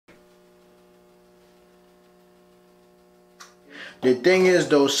The thing is,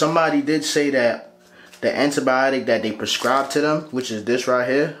 though, somebody did say that the antibiotic that they prescribed to them, which is this right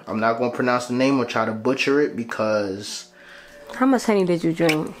here, I'm not going to pronounce the name or try to butcher it because... How much honey did you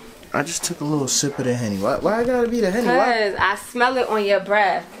drink? I just took a little sip of the honey. Why I gotta be the honey? Because I smell it on your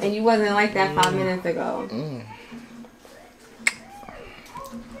breath, and you wasn't like that 5 minutes ago.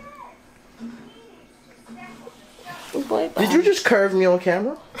 Boy, did you just curve me on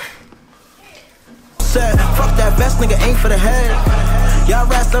camera? Said, fuck that vest, nigga ain't for the head. Y'all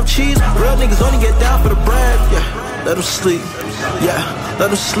rats love cheese, real niggas only get down for the bread. Yeah, let them sleep. Yeah, let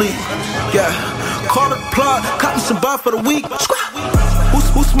them sleep. Yeah, call it plug, cotton some bar for the week.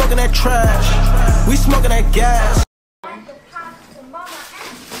 Who's smoking that trash? We smoking that gas.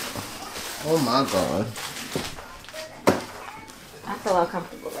 Oh my god. I feel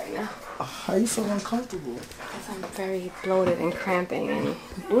uncomfortable right now. How you feel uncomfortable? Because I'm very bloated and cramping and...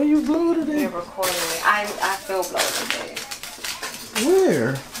 Where you bloated in? You're recording me. I feel bloated, babe.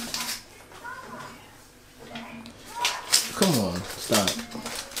 Where? Come on, stop.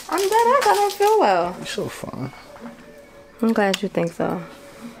 I'm dead ass. I don't feel well. You're so fine. I'm glad you think so.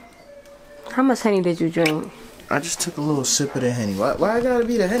 How much honey did you drink? I just took a little sip of the honey. Why I gotta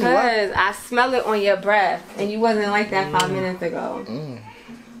be the honey? Because I smell it on your breath, and you wasn't like that 5 minutes ago.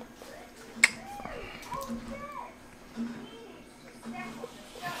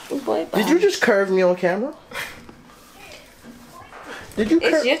 Boy, did you just curve me on camera? Did you?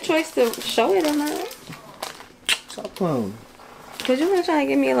 It's your choice to show it or not. Stop playing. Cause you want to try to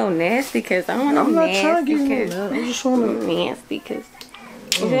get me a little nasty, cause I don't want to nasty. I'm not trying to get you nasty. I just want to nasty, cause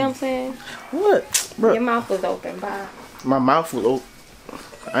you know what I'm saying. What? Bro. Your mouth was open. Bye. My mouth was open.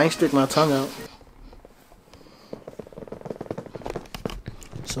 I ain't stick my tongue out.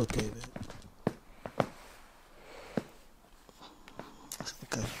 It's okay, babe. It's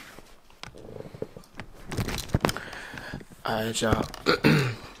okay. Alright, y'all.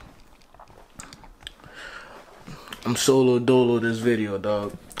 I'm solo dolo this video,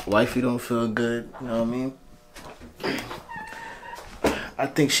 dog. Wifey don't feel good, you know what I mean? I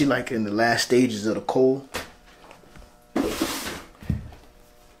think she like in the last stages of the cold.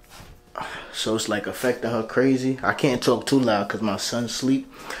 So it's like affecting her crazy. I can't talk too loud because my son's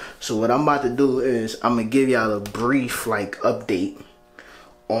asleep. So what I'm about to do is I'm gonna give y'all a brief like update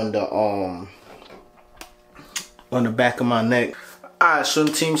on the back of my neck. Alright, swim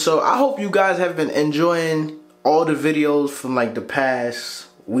team. So I hope you guys have been enjoying all the videos from like the past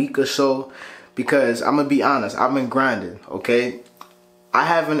week or so, because I'm gonna be honest, I've been grinding, okay? I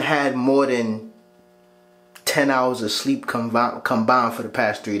haven't had more than 10 hours of sleep combined for the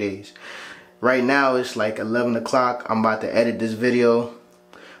past 3 days. Right now it's like 11 o'clock. I'm about to edit this video.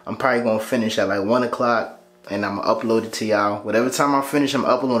 I'm probably gonna finish at like 1 o'clock and I'm gonna upload it to y'all. Whatever time I finish, I'm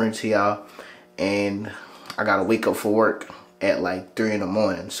uploading it to y'all. And I gotta wake up for work at like 3 in the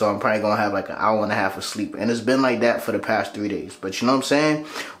morning. So I'm probably gonna have like an hour and a half of sleep. And it's been like that for the past 3 days. But you know what I'm saying?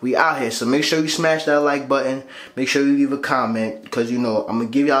 We out here. So make sure you smash that like button. Make sure you leave a comment. Because you know, I'm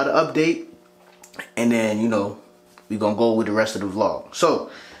gonna give y'all the update. And then, you know, we gonna go with the rest of the vlog. So,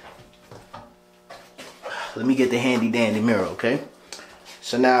 let me get the handy dandy mirror, okay?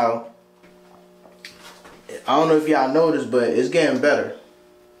 So now, I don't know if y'all noticed, but it's getting better.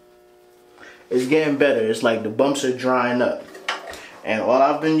 It's getting better. It's like the bumps are drying up. And all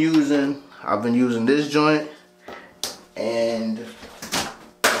I've been using this joint and what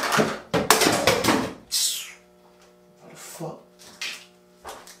the fuck?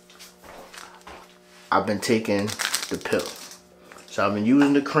 I've been taking the pill. So I've been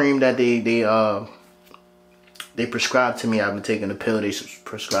using the cream that they prescribed to me. I've been taking the pill they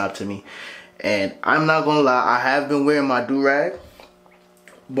prescribed to me. And I'm not gonna lie, I have been wearing my do-rag,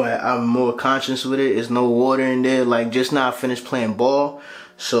 but I'm more conscious with it. There's no water in there. Like, just now I finished playing ball.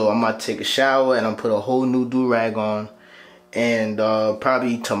 So I'm about to take a shower and I'm put a whole new do-rag on. And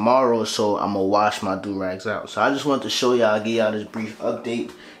probably tomorrow or so, I'm gonna wash my do-rags out. So I just wanted to show y'all, give y'all this brief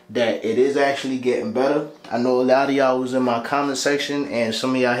update that it is actually getting better. I know a lot of y'all was in my comment section and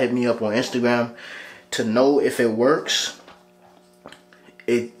some of y'all hit me up on Instagram to know if it works.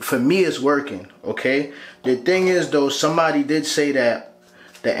 For me, it's working, okay? The thing is, though, somebody did say that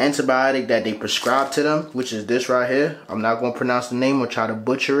the antibiotic that they prescribed to them, which is this right here, I'm not going to pronounce the name or try to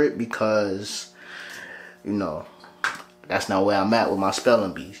butcher it because, you know, that's not where I'm at with my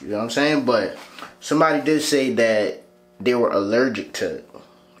spelling bees, you know what I'm saying? But somebody did say that they were allergic to it.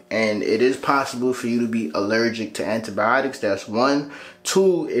 And it is possible for you to be allergic to antibiotics. That's one.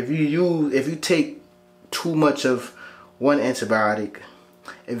 Two, if you take too much of one antibiotic,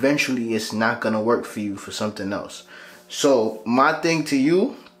 eventually it's not gonna work for you for something else. So my thing to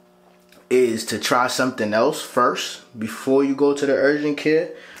you is to try something else first before you go to the urgent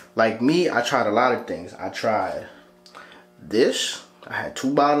care. Like me, I tried a lot of things. I tried this. I had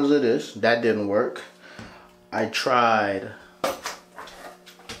 2 bottles of this. That didn't work. I tried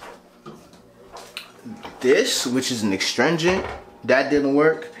this, which is an astringent. That didn't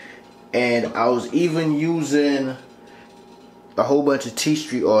work. And I was even using a whole bunch of tea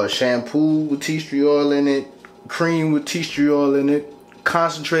tree oil. Shampoo with tea tree oil in it. Cream with tea tree oil in it.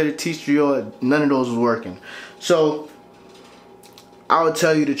 Concentrated tea tree oil. None of those was working. So I would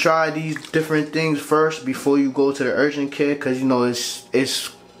tell you to try these different things first before you go to the urgent care, because you know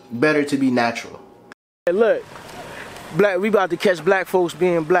it's better to be natural. Hey, look, we about to catch black folks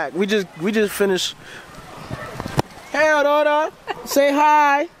being black. We just finished. Hey, daughter, say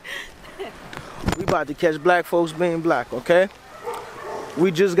hi. We about to catch black folks being black, okay? We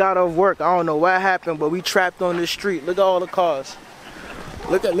just got off work. I don't know what happened, but we trapped on this street. Look at all the cars.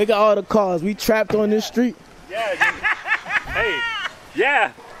 Look at all the cars. We trapped on this street. Yeah. Hey.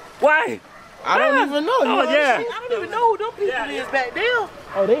 Yeah. Why? I don't even know. Oh, yeah. I don't even know who them people is back there.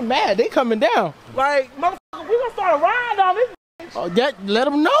 Oh, they mad. They coming down. Like, motherfucker, we gonna start a ride on this. Oh, let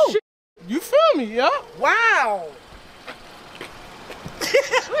them know. Shit. You feel me, yeah? Wow.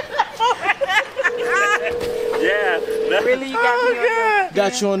 Yeah. Really, you got me on your...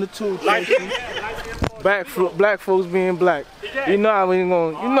 Got you on the tool, Tracy. Black folks being black. You know I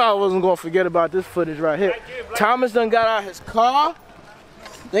wasn't gonna forget about this footage right here. Thomas done got out his car.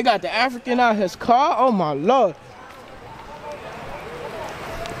 They got the African out his car. Oh my Lord.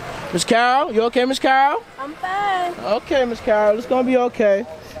 Miss Carol, you okay, Miss Carol? I'm fine. Okay, Miss Carol, it's gonna be okay.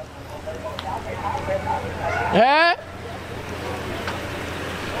 Huh?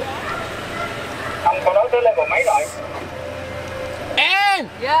 And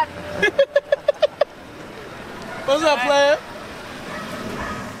Yeah. what's up, player?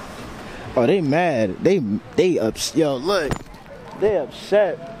 Oh, they mad. They upset. Yo, look, they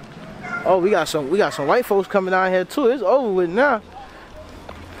upset. Oh, we got some white folks coming down here too. It's over with now.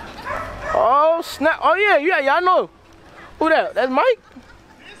 Oh snap! Oh yeah, y'all know who that? That's Mike.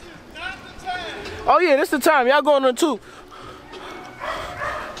 This is not the time. Oh yeah, this the time. Y'all going on too.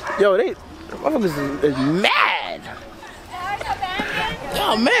 Yo, they motherfuckers is mad.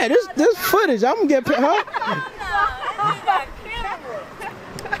 Yo, man, this footage, I'm gonna get paid, huh?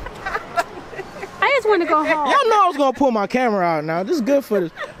 I just want to go home. Y'all know I was gonna pull my camera out now. This is good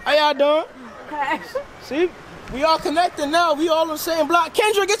footage. How y'all doing? See, we all connected now. We all on the same block.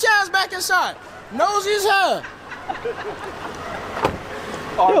 Kendra, get your ass back inside. Nosy's her.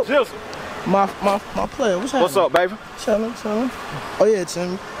 Oh, Jilson. My player, what's happening? What's up, baby? Chilling. Oh yeah,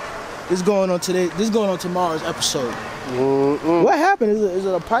 Timmy. This is going on today. This is going on tomorrow's episode. What happened? Is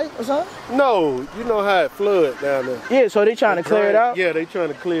it a pipe or something? No, you know how it flood down there. Yeah, so they trying to clear it out? Yeah, they trying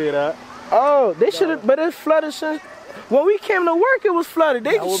to clear it out. Oh, they should have, but it flooded since when we came to work. It was flooded.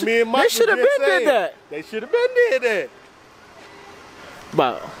 They should have been did that. They should have been did that.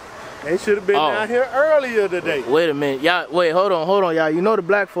 But They should have been down here earlier today. wait a minute, y'all. Wait, hold on, y'all. You know the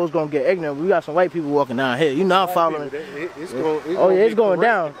black folks gonna get ignorant. We got some white people walking down here. You know I'm following. It's Going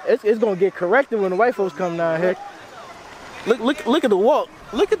down. It's gonna get corrected when the white folks come down here. Look at the walk.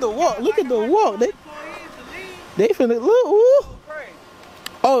 Look at the walk. They finna look. Ooh.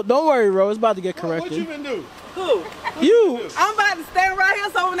 Oh, don't worry, Ro. It's about to get corrected. What you been do? Who? You. I'm about to stand right here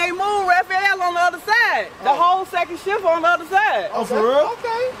so when they move, Raphael on the other side. The whole second shift on the other side. Oh, for real?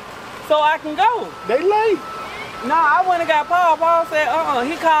 Okay. So I can go. They late. No, I went and got Paul. Paul said,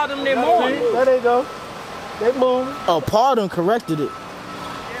 he called them that morning. There they go. They moving. Oh, Paul done corrected it.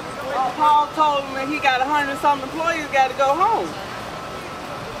 Paul told him that he got 100-something employees got to go home.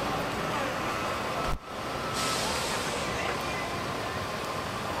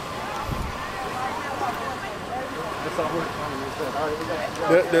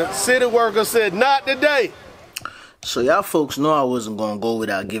 The city worker said, not today. So y'all folks know I wasn't gonna go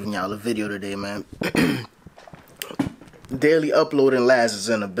without giving y'all a video today, man. Daily uploading Laz is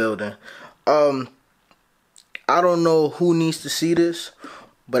in the building. I don't know who needs to see this,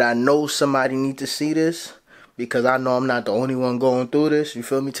 but I know somebody needs to see this because I know I'm not the only one going through this. You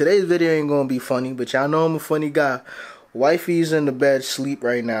feel me? Today's video ain't gonna be funny, but y'all know I'm a funny guy. Wifey's in the bed sleep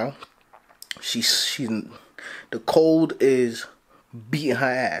right now. She's the cold is beating her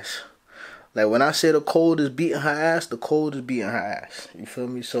ass. Like when I say the cold is beating her ass, the cold is beating her ass. You feel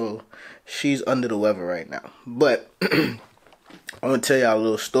me? So she's under the weather right now. But I'm gonna tell y'all a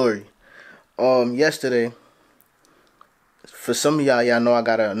little story. Yesterday, for some of y'all know I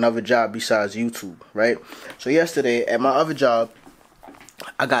got another job besides YouTube, right? So yesterday at my other job,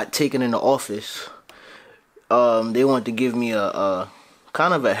 I got taken in the office. They wanted to give me a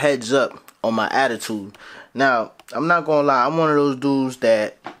kind of a heads up on my attitude. Now, I'm not gonna lie, I'm one of those dudes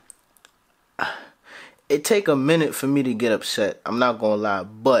that it take a minute for me to get upset. I'm not gonna lie,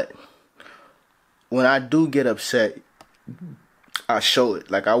 but when I do get upset, I show it.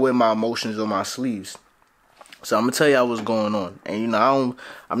 Like, I wear my emotions on my sleeves. So I'm gonna tell y'all what's going on. And you know,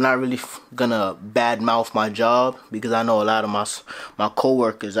 I'm not really gonna badmouth my job, because I know a lot of my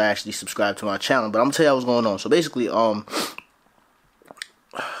coworkers are actually subscribed to my channel. But I'm gonna tell y'all what's going on. So basically, our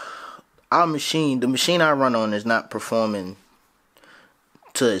machine, the machine I run on, is not performing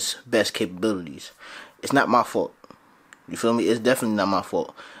to its best capabilities. It's not my fault. You feel me? It's definitely not my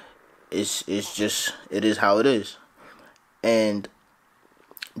fault. It's just, it is how it is. And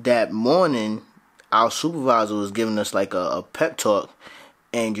that morning, our supervisor was giving us like a pep talk,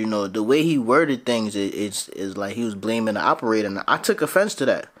 and you know, the way he worded things is like he was blaming the operator, and I took offense to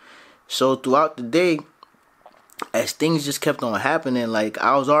that. So throughout the day, as things just kept on happening, like,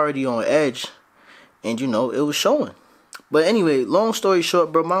 I was already on edge, and you know, it was showing. But anyway, long story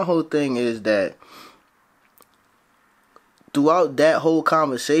short, bro, my whole thing is that throughout that whole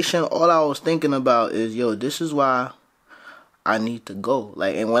conversation, all I was thinking about is, yo, this is why I need to go.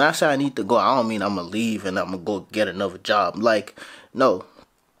 Like, and when I say I need to go, I don't mean I'm gonna leave and I'm gonna go get another job. Like, no,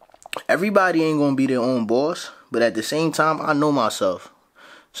 everybody ain't gonna be their own boss, but at the same time, I know myself,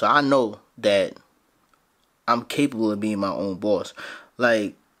 so I know that I'm capable of being my own boss.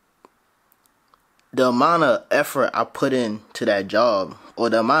 Like, the amount of effort I put into that job, or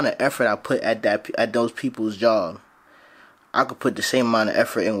the amount of effort I put at those people's job, I could put the same amount of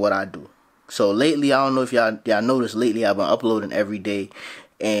effort in what I do. So lately, I don't know if y'all noticed, lately I've been uploading every day,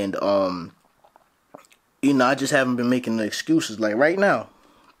 and you know, I just haven't been making the excuses. Like right now,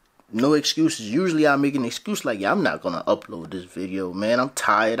 no excuses. Usually I make an excuse like, yeah, I'm not gonna upload this video, man. I'm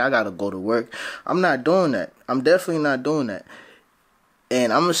tired. I gotta go to work. I'm not doing that. I'm definitely not doing that.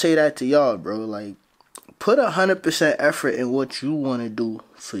 And I'm gonna say that to y'all, bro. Like, put 100% effort in what you want to do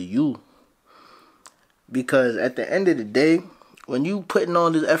for you. Because at the end of the day, when you putting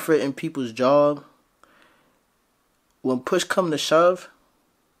all this effort in people's job, when push come to shove,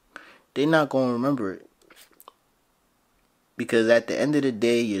 they're not gonna remember it. Because at the end of the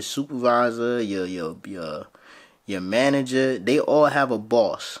day, your supervisor, your manager, they all have a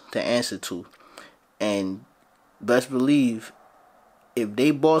boss to answer to. And best believe, if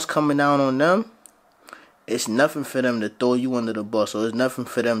they boss coming down on them, it's nothing for them to throw you under the bus, or it's nothing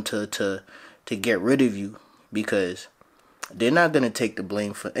for them to get rid of you, because they're not going to take the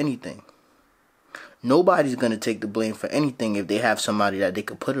blame for anything. Nobody's going to take the blame for anything if they have somebody that they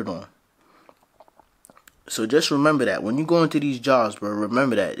could put it on. So just remember that. When you go into these jobs, bro,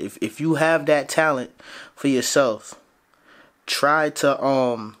 remember that. If you have that talent for yourself, try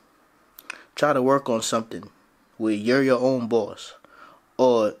to work on something where you're your own boss.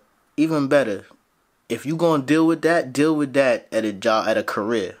 Or even better, if you're going to deal with that at a job, at a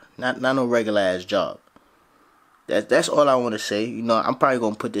career. Not no regular ass job. That's all I want to say. You know, I'm probably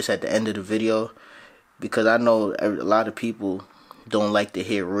going to put this at the end of the video, because I know a lot of people don't like to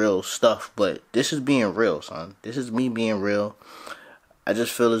hear real stuff, but this is being real, son. This is me being real. I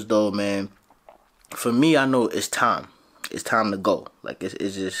just feel as though, man, for me, I know it's time. It's time to go. Like,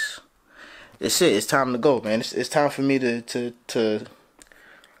 it's just, it's time to go, man. It's time for me to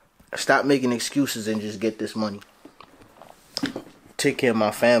stop making excuses and just get this money. Take care of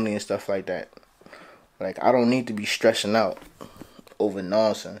my family and stuff like that. Like, I don't need to be stressing out over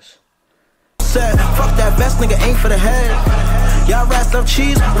nonsense. Said, fuck that vest, nigga ain't for the head. Y'all rats love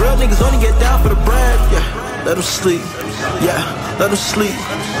cheese, real niggas only get down for the bread. Yeah, let them sleep. Yeah, let them sleep.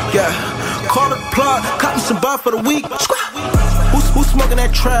 Yeah, call it plug, cotton some bar for the week. Who's smoking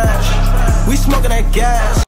that trash? We smoking that gas.